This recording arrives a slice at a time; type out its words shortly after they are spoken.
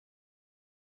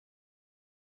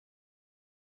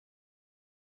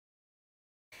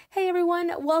Hey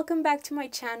everyone, welcome back to my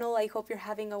channel. I hope you're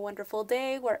having a wonderful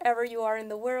day wherever you are in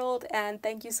the world, and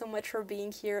thank you so much for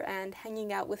being here and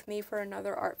hanging out with me for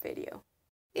another art video.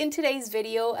 In today's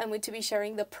video, I'm going to be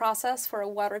sharing the process for a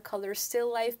watercolor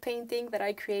still life painting that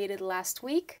I created last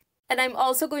week. And I'm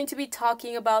also going to be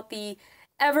talking about the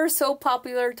ever so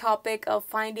popular topic of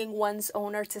finding one's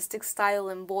own artistic style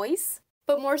and voice.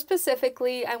 But more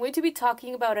specifically, I'm going to be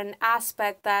talking about an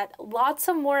aspect that lots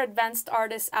of more advanced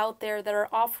artists out there that are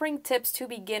offering tips to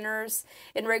beginners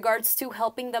in regards to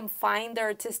helping them find their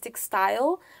artistic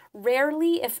style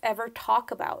rarely, if ever, talk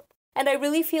about. And I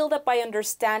really feel that by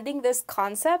understanding this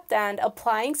concept and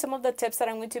applying some of the tips that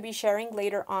I'm going to be sharing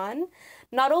later on,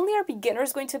 not only are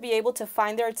beginners going to be able to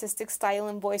find their artistic style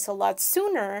and voice a lot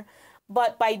sooner,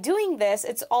 but by doing this,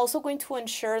 it's also going to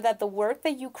ensure that the work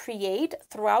that you create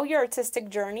throughout your artistic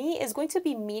journey is going to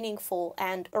be meaningful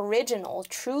and original,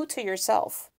 true to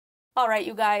yourself. Alright,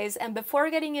 you guys, and before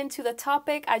getting into the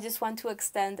topic, I just want to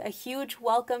extend a huge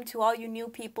welcome to all you new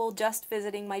people just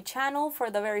visiting my channel for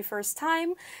the very first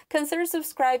time. Consider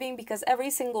subscribing because every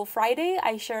single Friday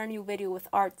I share a new video with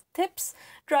art tips,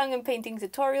 drawing and painting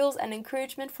tutorials, and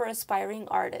encouragement for aspiring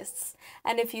artists.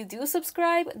 And if you do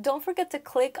subscribe, don't forget to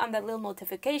click on that little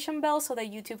notification bell so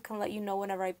that YouTube can let you know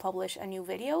whenever I publish a new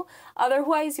video.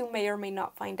 Otherwise, you may or may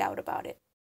not find out about it.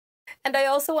 And I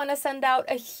also want to send out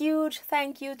a huge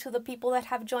thank you to the people that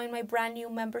have joined my brand new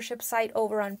membership site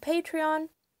over on Patreon.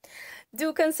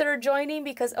 Do consider joining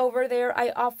because over there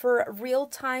I offer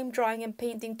real-time drawing and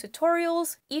painting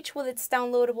tutorials, each with its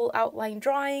downloadable outline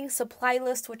drawing, supply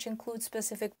list which includes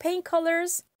specific paint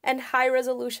colors, and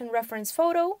high-resolution reference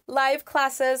photo, live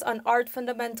classes on art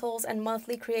fundamentals and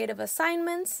monthly creative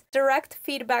assignments, direct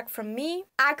feedback from me,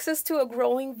 access to a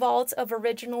growing vault of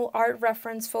original art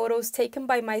reference photos taken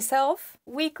by myself,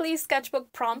 weekly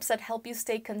sketchbook prompts that help you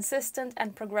stay consistent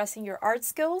and progressing your art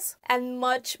skills, and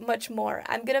much, much more.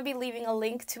 I'm gonna be leaving a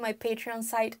link to my Patreon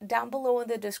site down below in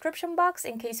the description box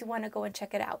in case you want to go and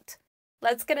check it out.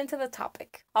 Let's get into the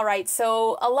topic. Alright,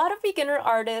 so a lot of beginner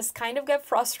artists kind of get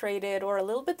frustrated or a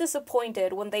little bit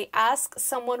disappointed when they ask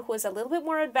someone who is a little bit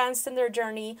more advanced in their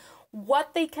journey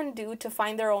what they can do to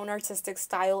find their own artistic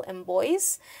style and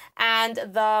voice, and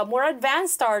the more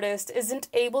advanced artist isn't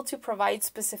able to provide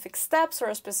specific steps or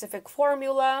a specific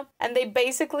formula, and they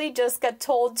basically just get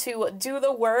told to do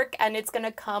the work and it's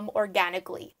gonna come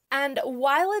organically. And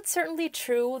while it's certainly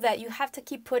true that you have to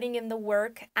keep putting in the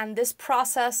work and this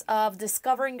process of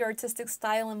discovering your artistic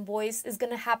style and voice is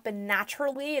going to happen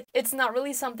naturally, it's not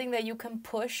really something that you can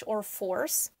push or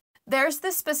force. There's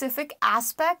this specific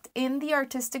aspect in the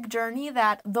artistic journey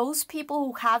that those people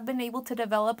who have been able to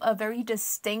develop a very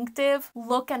distinctive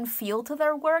look and feel to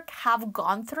their work have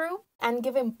gone through and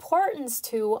give importance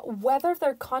to whether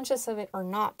they're conscious of it or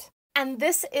not. And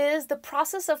this is the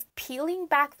process of peeling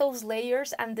back those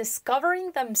layers and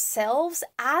discovering themselves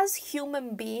as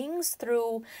human beings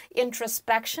through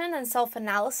introspection and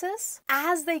self-analysis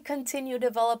as they continue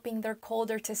developing their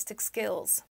cold artistic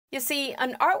skills. You see,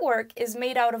 an artwork is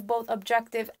made out of both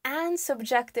objective and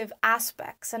subjective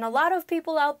aspects, and a lot of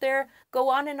people out there go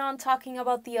on and on talking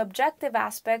about the objective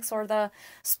aspects or the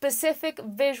specific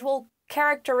visual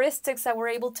characteristics that we're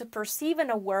able to perceive in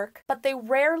a work, but they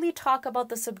rarely talk about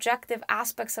the subjective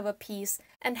aspects of a piece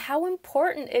and how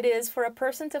important it is for a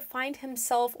person to find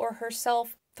himself or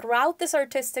herself throughout this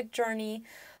artistic journey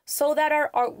so that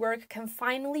our artwork can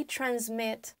finally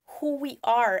transmit who we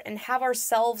are and have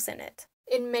ourselves in it.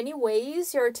 In many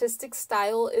ways, your artistic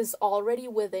style is already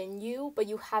within you, but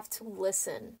you have to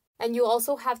listen. And you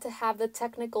also have to have the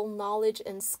technical knowledge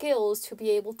and skills to be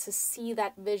able to see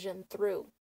that vision through.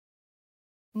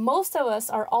 Most of us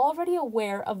are already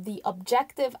aware of the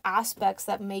objective aspects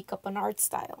that make up an art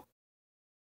style.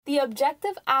 The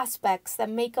objective aspects that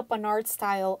make up an art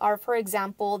style are, for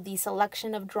example, the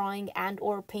selection of drawing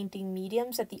and/or painting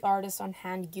mediums that the artist on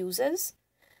hand uses,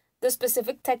 the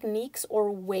specific techniques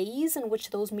or ways in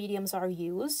which those mediums are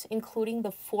used, including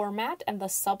the format and the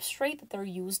substrate that they're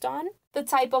used on, the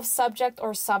type of subject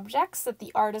or subjects that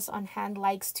the artist on hand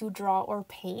likes to draw or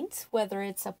paint, whether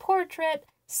it's a portrait,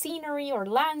 scenery or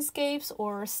landscapes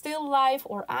or still life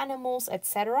or animals,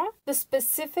 etc. The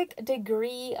specific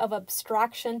degree of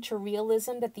abstraction to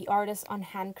realism that the artist on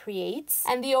hand creates,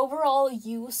 and the overall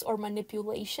use or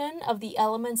manipulation of the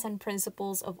elements and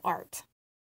principles of art.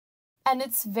 And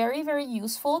it's very, very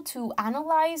useful to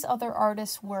analyze other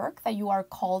artists' work that you are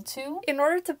called to in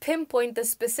order to pinpoint the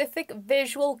specific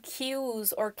visual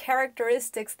cues or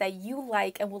characteristics that you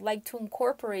like and would like to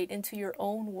incorporate into your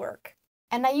own work.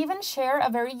 And I even share a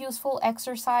very useful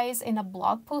exercise in a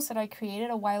blog post that I created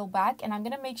a while back, and I'm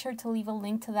going to make sure to leave a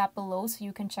link to that below so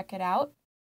you can check it out.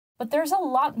 But there's a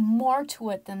lot more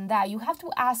to it than that. You have to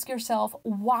ask yourself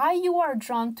why you are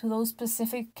drawn to those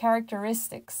specific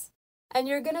characteristics. And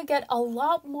you're gonna get a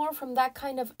lot more from that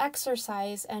kind of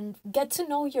exercise and get to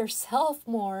know yourself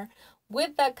more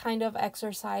with that kind of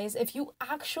exercise if you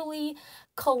actually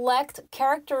collect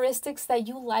characteristics that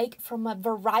you like from a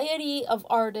variety of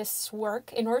artists'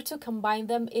 work in order to combine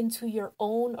them into your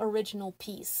own original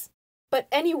piece. But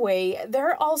anyway, there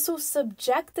are also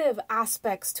subjective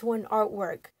aspects to an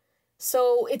artwork.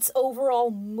 So its overall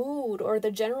mood or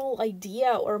the general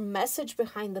idea or message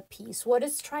behind the piece, what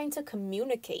it's trying to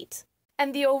communicate.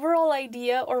 And the overall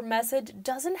idea or message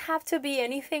doesn't have to be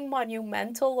anything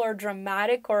monumental or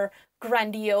dramatic or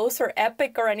grandiose or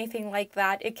epic or anything like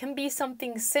that. It can be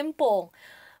something simple,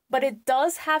 but it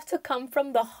does have to come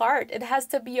from the heart. It has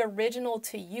to be original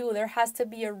to you. There has to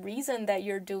be a reason that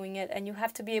you're doing it, and you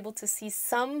have to be able to see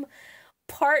some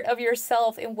part of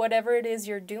yourself in whatever it is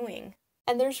you're doing.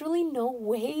 And there's really no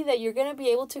way that you're going to be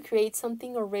able to create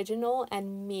something original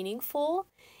and meaningful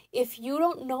if you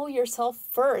don't know yourself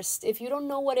first, if you don't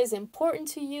know what is important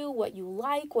to you, what you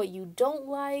like, what you don't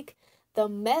like, the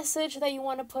message that you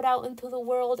want to put out into the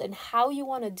world and how you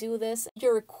want to do this,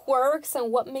 your quirks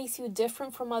and what makes you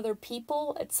different from other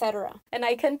people, etc. And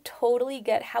I can totally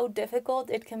get how difficult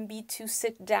it can be to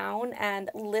sit down and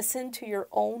listen to your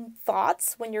own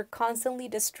thoughts when you're constantly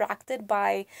distracted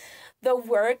by the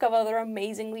work of other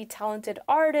amazingly talented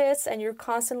artists and you're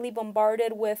constantly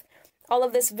bombarded with all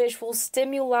of this visual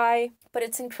stimuli, but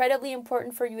it's incredibly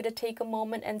important for you to take a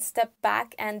moment and step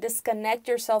back and disconnect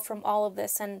yourself from all of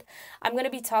this, and I'm going to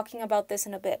be talking about this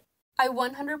in a bit. I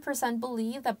 100%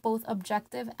 believe that both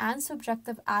objective and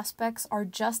subjective aspects are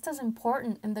just as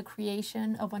important in the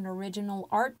creation of an original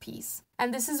art piece.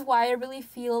 And this is why I really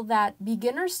feel that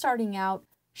beginners starting out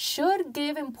should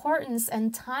give importance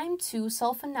and time to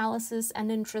self-analysis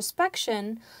and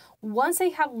introspection once they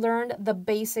have learned the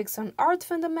basics on art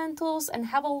fundamentals and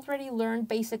have already learned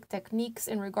basic techniques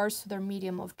in regards to their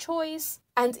medium of choice.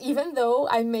 And even though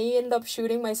I may end up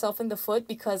shooting myself in the foot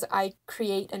because I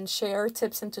create and share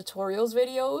tips and tutorials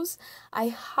videos, I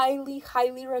highly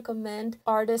recommend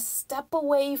artists step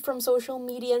away from social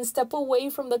media and step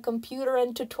away from the computer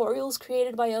and tutorials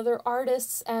created by other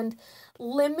artists and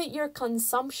limit your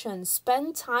consumption.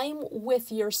 Spend time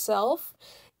with yourself,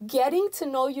 getting to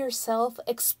know yourself,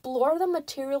 explore the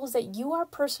materials that you are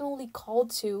personally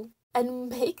called to, and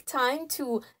make time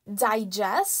to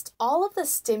digest all of the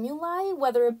stimuli,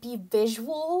 whether it be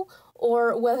visual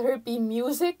or whether it be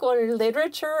music or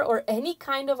literature or any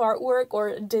kind of artwork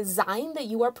or design that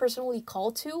you are personally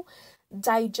called to.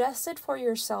 Digest it for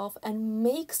yourself and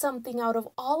make something out of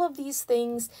all of these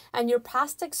things and your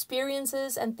past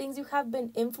experiences and things you have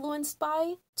been influenced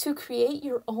by to create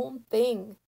your own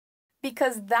thing.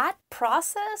 Because that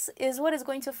process is what is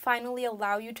going to finally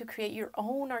allow you to create your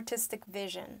own artistic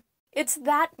vision. It's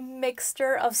that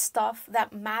mixture of stuff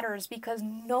that matters because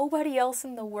nobody else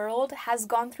in the world has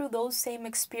gone through those same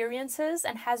experiences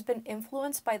and has been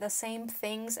influenced by the same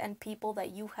things and people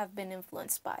that you have been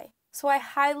influenced by. So I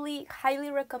highly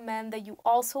recommend that you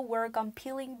also work on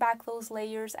peeling back those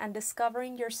layers and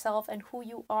discovering yourself and who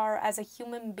you are as a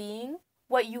human being.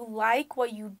 What you like,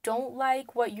 what you don't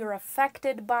like, what you're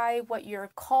affected by, what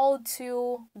you're called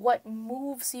to, what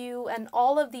moves you, and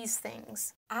all of these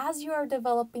things as you are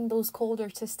developing those cold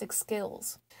artistic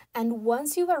skills. And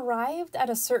once you've arrived at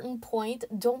a certain point,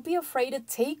 don't be afraid to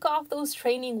take off those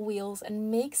training wheels and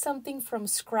make something from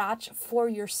scratch for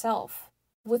yourself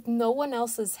with no one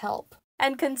else's help.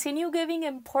 And continue giving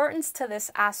importance to this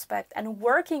aspect and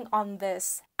working on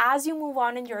this as you move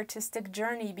on in your artistic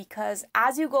journey, because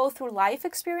as you go through life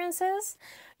experiences,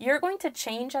 you're going to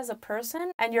change as a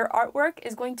person and your artwork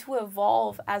is going to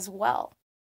evolve as well.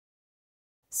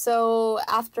 So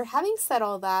after having said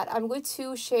all that, I'm going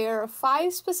to share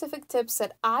 5 specific tips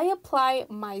that I apply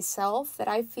myself that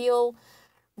I feel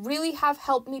really have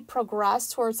helped me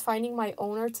progress towards finding my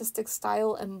own artistic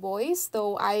style and voice,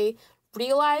 though I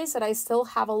realize that I still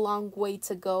have a long way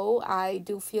to go. I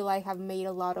do feel I have made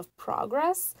a lot of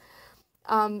progress,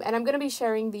 and I'm going to be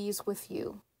sharing these with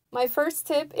you. My first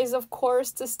tip is, of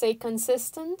course, to stay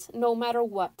consistent no matter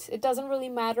what. It doesn't really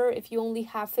matter if you only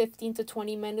have 15 to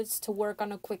 20 minutes to work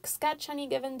on a quick sketch any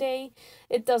given day.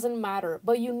 It doesn't matter,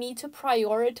 but you need to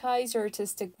prioritize your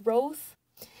artistic growth.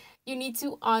 You need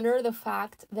to honor the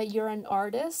fact that you're an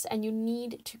artist and you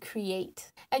need to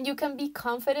create. And you can be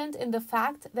confident in the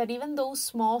fact that even those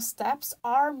small steps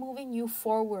are moving you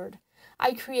forward.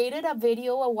 I created a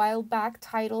video a while back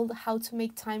titled How to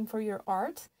Make Time for Your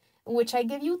Art. in which I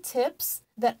give you tips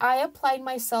that I applied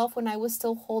myself when I was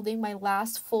still holding my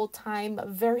last full-time,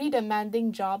 very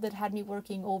demanding job that had me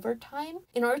working overtime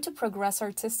in order to progress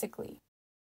artistically.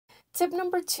 Tip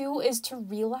number 2 is to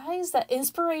realize that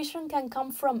inspiration can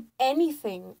come from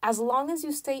anything as long as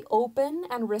you stay open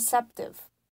and receptive.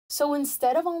 So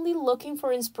instead of only looking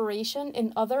for inspiration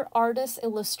in other artists'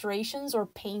 illustrations or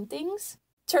paintings,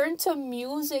 turn to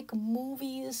music,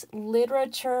 movies,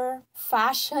 literature,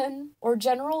 fashion, or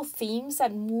general themes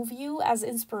that move you as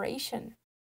inspiration.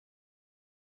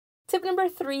 Tip number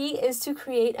 3 is to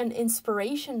create an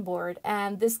inspiration board,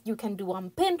 and this you can do on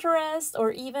Pinterest,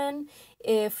 or even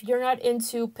if you're not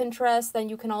into Pinterest, then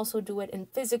you can also do it in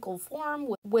physical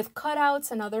form with cutouts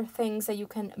and other things that you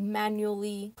can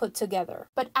manually put together.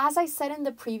 But as I said in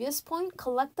the previous point,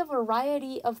 collect a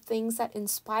variety of things that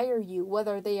inspire you,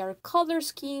 whether they are color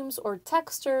schemes or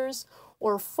textures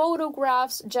or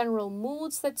photographs, general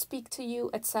moods that speak to you,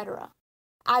 etc.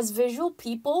 As visual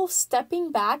people,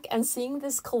 stepping back and seeing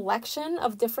this collection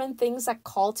of different things that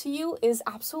call to you is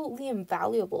absolutely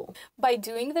invaluable. By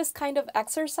doing this kind of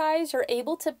exercise, you're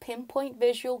able to pinpoint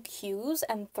visual cues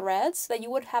and threads that you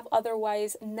would have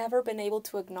otherwise never been able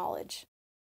to acknowledge.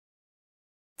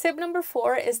 Tip number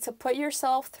 4 is to put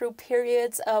yourself through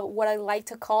periods of what I like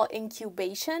to call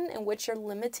incubation, in which you're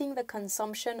limiting the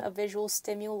consumption of visual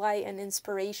stimuli and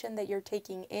inspiration that you're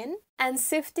taking in, and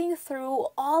sifting through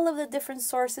all of the different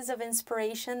sources of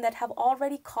inspiration that have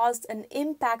already caused an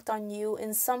impact on you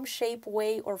in some shape,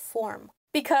 way, or form.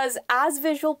 Because as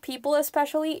visual people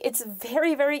especially, it's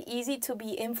very, very easy to be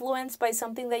influenced by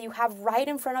something that you have right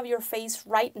in front of your face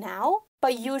right now.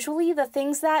 But usually the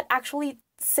things that actually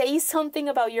say something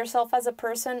about yourself as a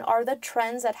person are the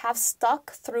trends that have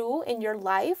stuck through in your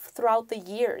life throughout the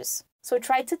years. So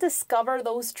try to discover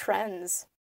those trends.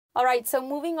 Alright, so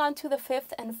moving on to the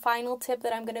 5th and final tip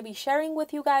that I'm going to be sharing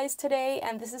with you guys today,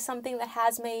 and this is something that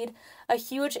has made a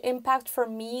huge impact for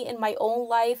me in my own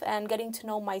life and getting to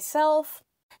know myself,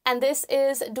 and this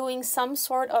is doing some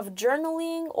sort of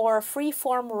journaling or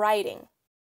free-form writing.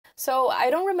 So I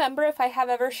don't remember if I have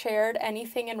ever shared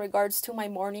anything in regards to my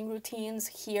morning routines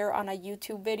here on a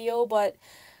YouTube video, but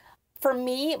for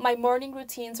me, my morning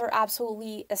routines are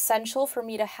absolutely essential for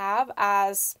me to have,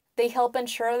 as they help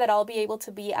ensure that I'll be able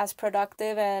to be as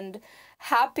productive and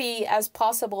happy as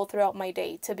possible throughout my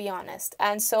day, to be honest.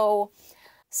 And so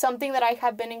something that I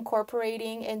have been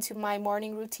incorporating into my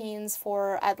morning routines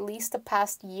for at least the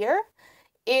past year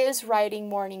is writing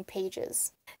morning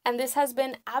pages. And this has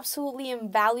been absolutely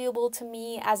invaluable to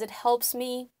me, as it helps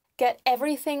me get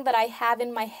everything that I have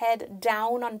in my head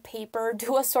down on paper,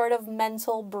 do a sort of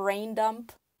mental brain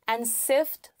dump, and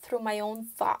sift through my own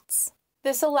thoughts.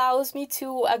 This allows me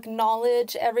to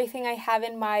acknowledge everything I have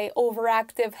in my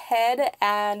overactive head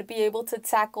and be able to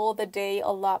tackle the day a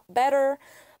lot better.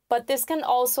 But this can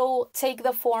also take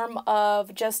the form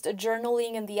of just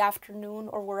journaling in the afternoon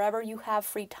or wherever you have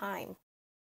free time.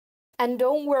 And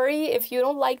don't worry, if you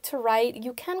don't like to write,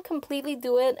 you can completely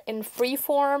do it in free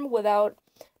form without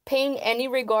paying any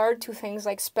regard to things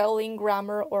like spelling,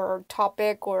 grammar, or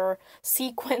topic, or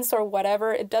sequence, or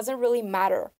whatever. It doesn't really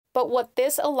matter. But what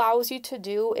this allows you to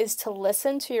do is to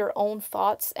listen to your own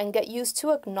thoughts and get used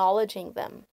to acknowledging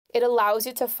them. It allows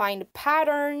you to find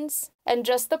patterns, and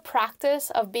just the practice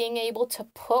of being able to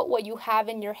put what you have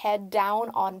in your head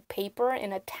down on paper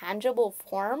in a tangible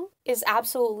form is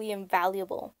absolutely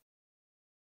invaluable.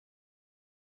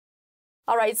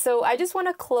 Alright, so I just want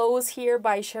to close here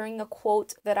by sharing a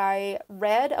quote that I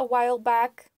read a while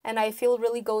back, and I feel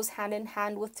really goes hand in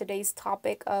hand with today's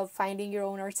topic of finding your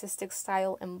own artistic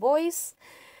style and voice.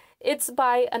 It's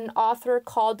by an author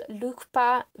called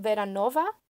Lukpa Veranova,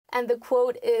 and the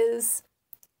quote is,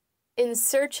 "In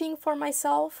searching for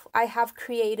myself, I have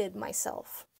created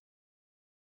myself."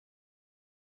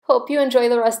 Hope you enjoy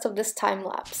the rest of this time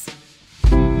lapse.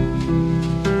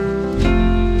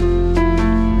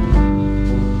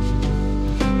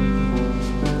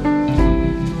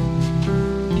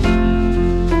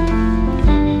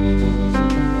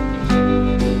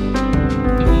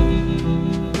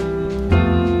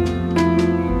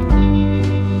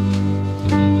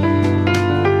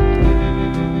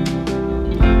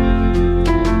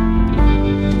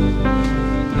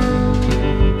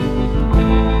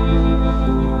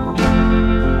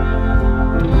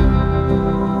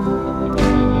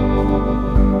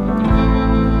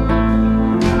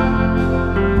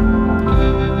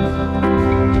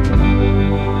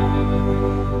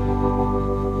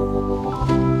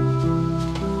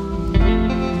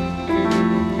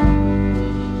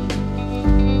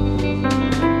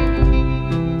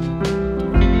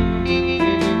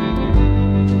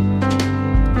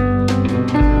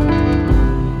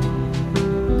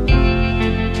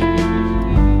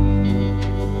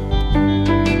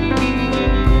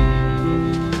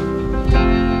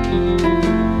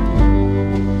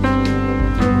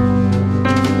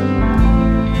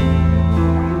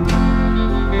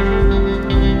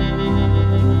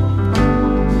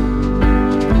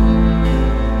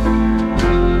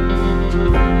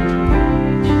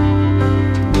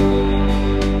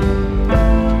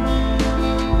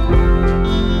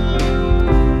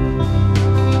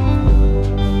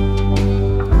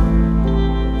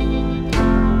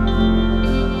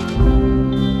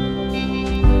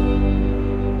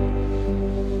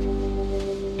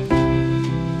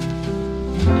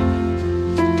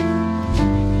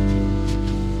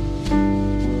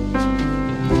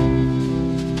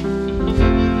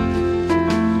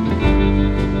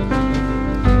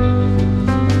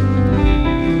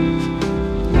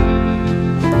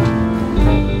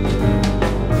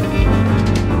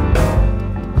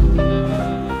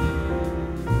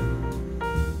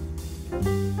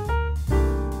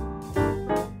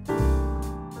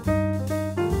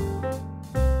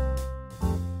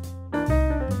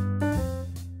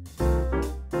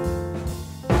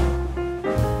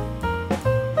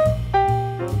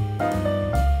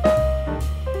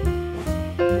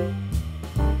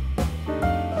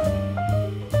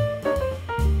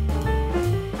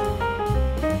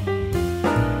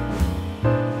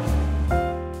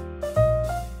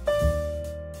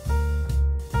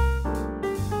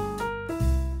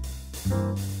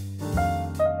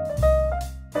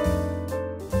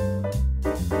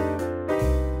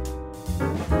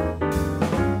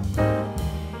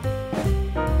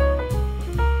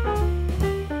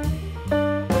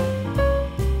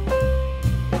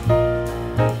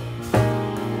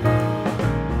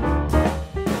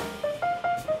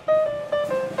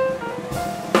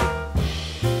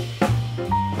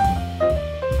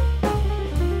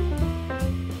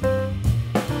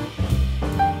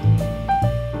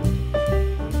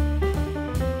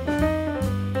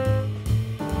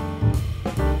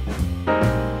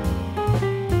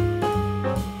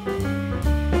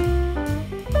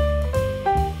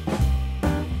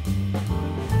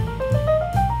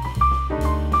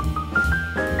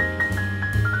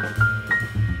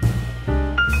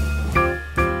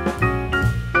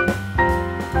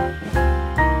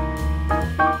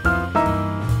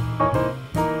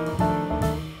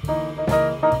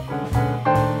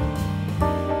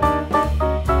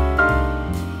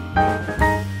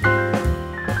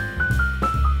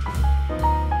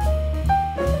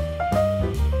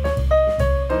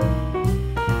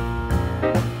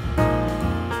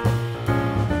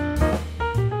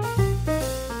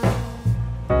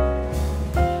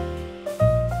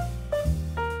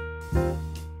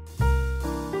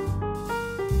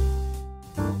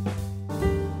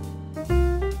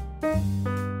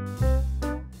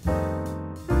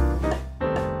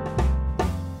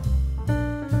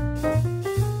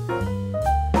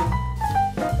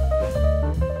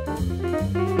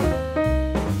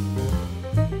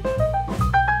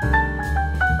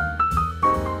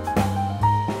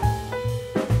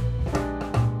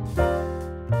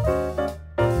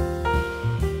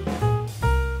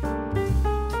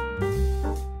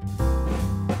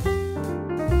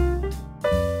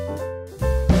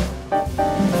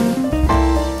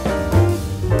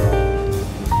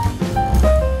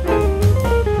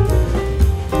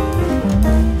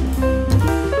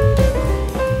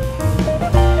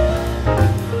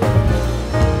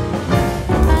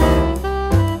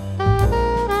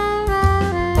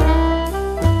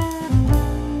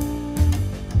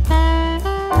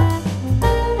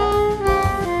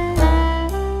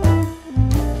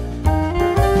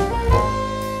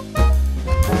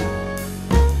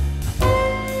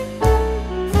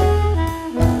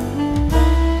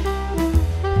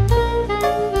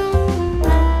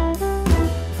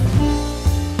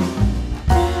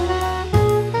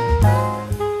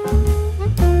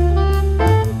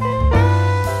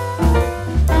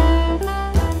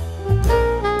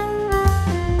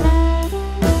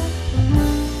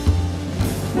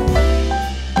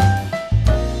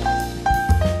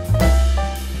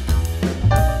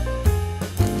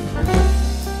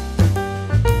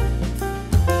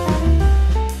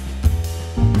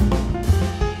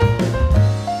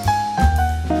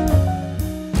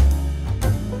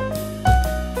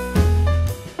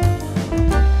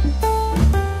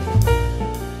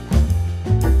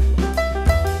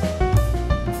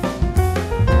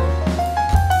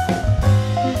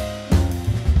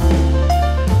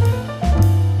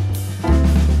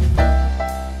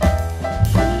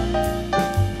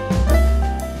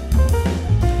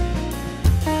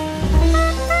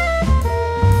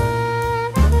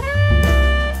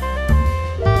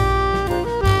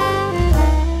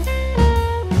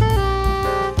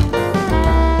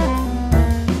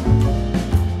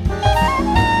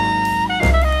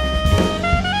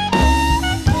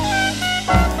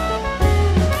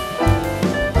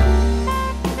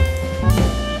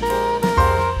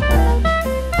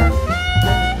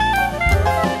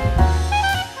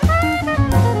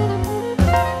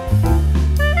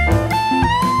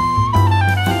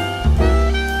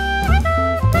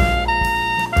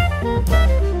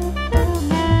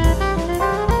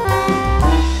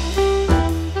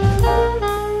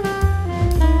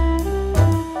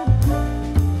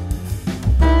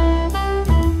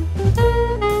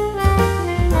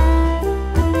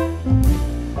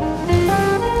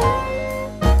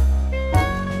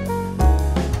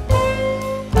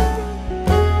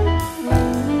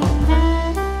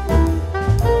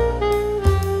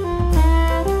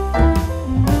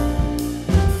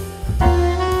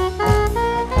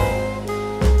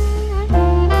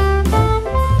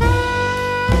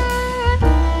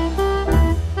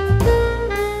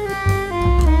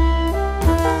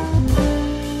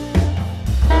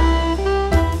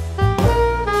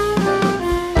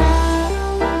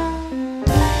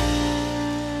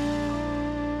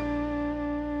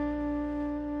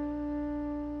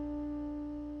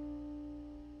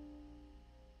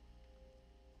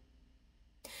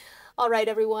 Alright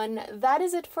everyone, that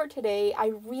is it for today.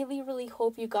 I really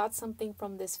hope you got something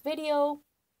from this video.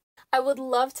 I would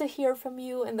love to hear from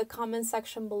you in the comment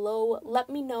section below. Let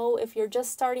me know if you're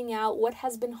just starting out, what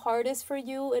has been hardest for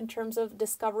you in terms of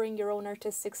discovering your own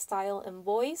artistic style and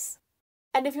voice.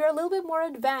 And if you're a little bit more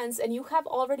advanced and you have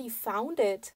already found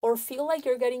it or feel like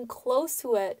you're getting close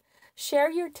to it,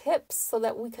 share your tips so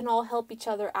that we can all help each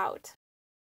other out.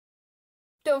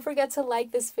 Don't forget to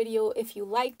like this video if you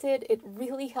liked it. It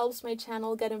really helps my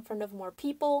channel get in front of more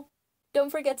people.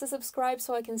 Don't forget to subscribe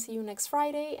so I can see you next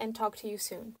Friday and talk to you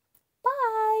soon.